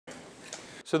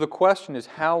So the question is,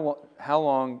 how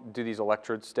long do these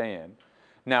electrodes stay in?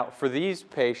 Now, for these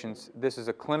patients, this is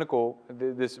a clinical,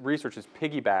 this research is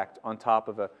piggybacked on top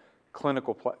of a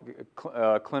clinical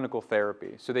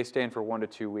therapy. So they stay in for 1 to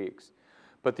 2 weeks.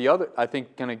 But the other, I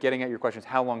think, kind of getting at your question is,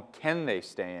 how long can they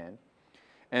stay in?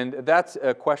 And that's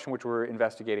a question which we're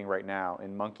investigating right now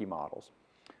in monkey models.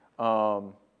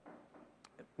 Now,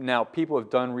 people have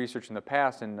done research in the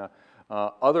past in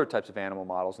other types of animal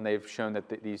models, and they've shown that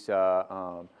these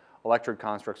electrode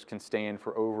constructs can stay in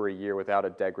for over a year without a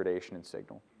degradation in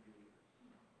signal.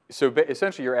 So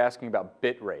essentially, you're asking about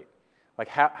bit rate, like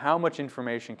how much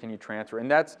information can you transfer,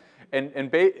 and that's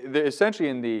essentially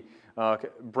in the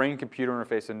brain-computer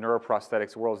interface and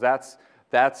neuroprosthetics worlds. That's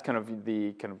kind of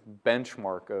the kind of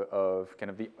benchmark of kind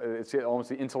of it's almost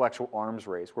the intellectual arms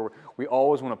race, where we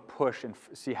always want to push and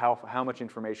see how much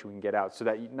information we can get out, so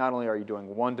that not only are you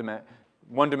doing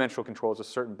one-dimensional control is a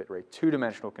certain bit rate,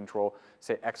 two-dimensional control,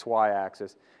 say XY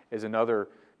axis, is another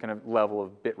kind of level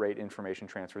of bit rate information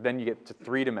transfer. Then you get to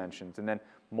 3 dimensions and then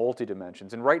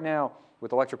multi-dimensions. And right now,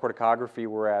 with electrocorticography,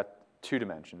 we're at 2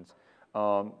 dimensions.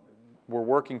 We're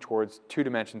working towards 2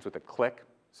 dimensions with a click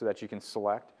so that you can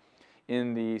select.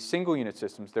 In the single unit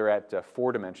systems, they're at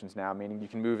 4 dimensions now, meaning you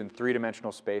can move in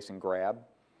 3-dimensional space and grab.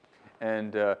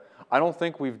 And I don't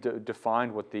think we've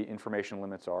defined what the information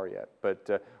limits are yet,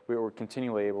 but we were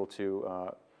continually able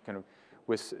to kind of,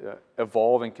 with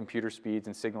evolving computer speeds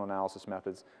and signal analysis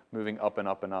methods, moving up and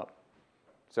up and up.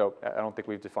 So I don't think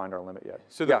we've defined our limit yet.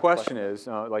 So the question is,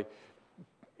 like,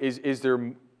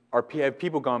 have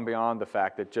people gone beyond the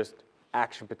fact that just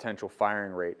action potential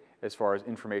firing rate as far as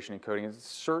information encoding? And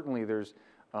certainly there's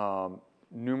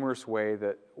numerous ways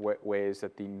that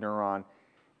the neuron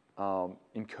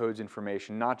encodes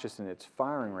information, not just in its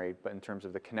firing rate, but in terms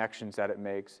of the connections that it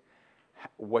makes,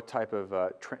 what type of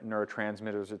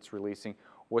neurotransmitters it's releasing,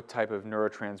 what type of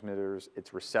neurotransmitters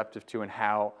it's receptive to, and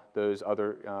how those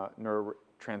other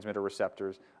neurotransmitter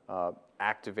receptors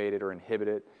activate it or inhibit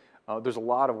it. There's a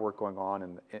lot of work going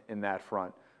on in that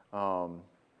front. And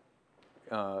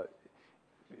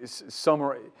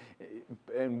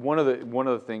one of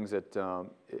the things that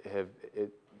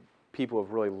people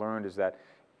have really learned is that,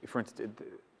 for instance,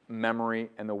 memory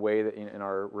and the way that in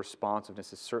our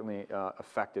responsiveness is certainly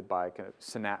affected by kind of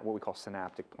what we call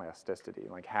synaptic plasticity,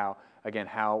 like how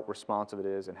responsive it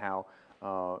is and how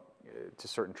to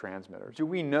certain transmitters. Do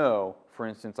we know, for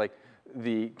instance, like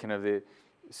the kind of the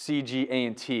CG, A,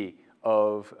 and T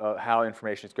of how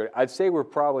information is coded? I'd say we're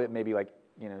probably at maybe like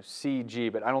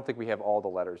CG, but I don't think we have all the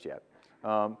letters yet.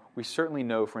 We certainly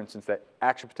know, for instance, that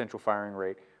action potential firing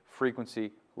rate,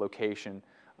 frequency, location,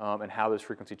 and how those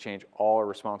frequency change all are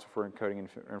responsible for encoding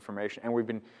information. And we've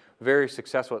been very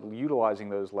successful at utilizing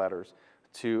those letters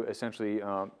to essentially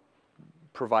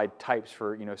provide types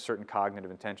for certain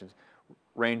cognitive intentions,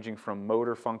 ranging from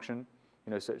motor function,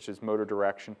 such as motor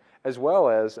direction, as well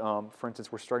as, for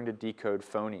instance, we're starting to decode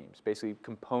phonemes, basically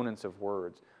components of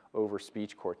words over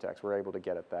speech cortex. We're able to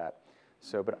get at that.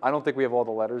 So, but I don't think we have all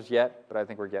the letters yet, but I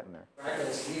think we're getting there.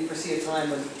 Do you foresee a time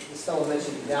when this fellow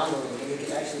mentioned downloading, when you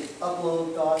can actually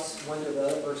upload thoughts one to the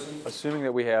other person? Assuming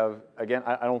that we have, again,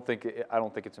 I don't think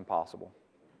it's impossible.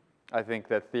 I think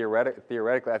that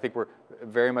theoretically, I think we're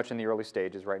very much in the early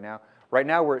stages right now. Right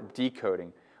now, we're at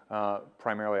decoding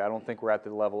primarily. I don't think we're at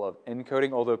the level of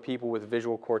encoding, although people with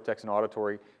visual cortex and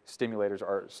auditory stimulators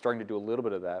are starting to do a little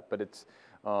bit of that. But it's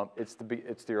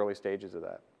the early stages of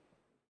that.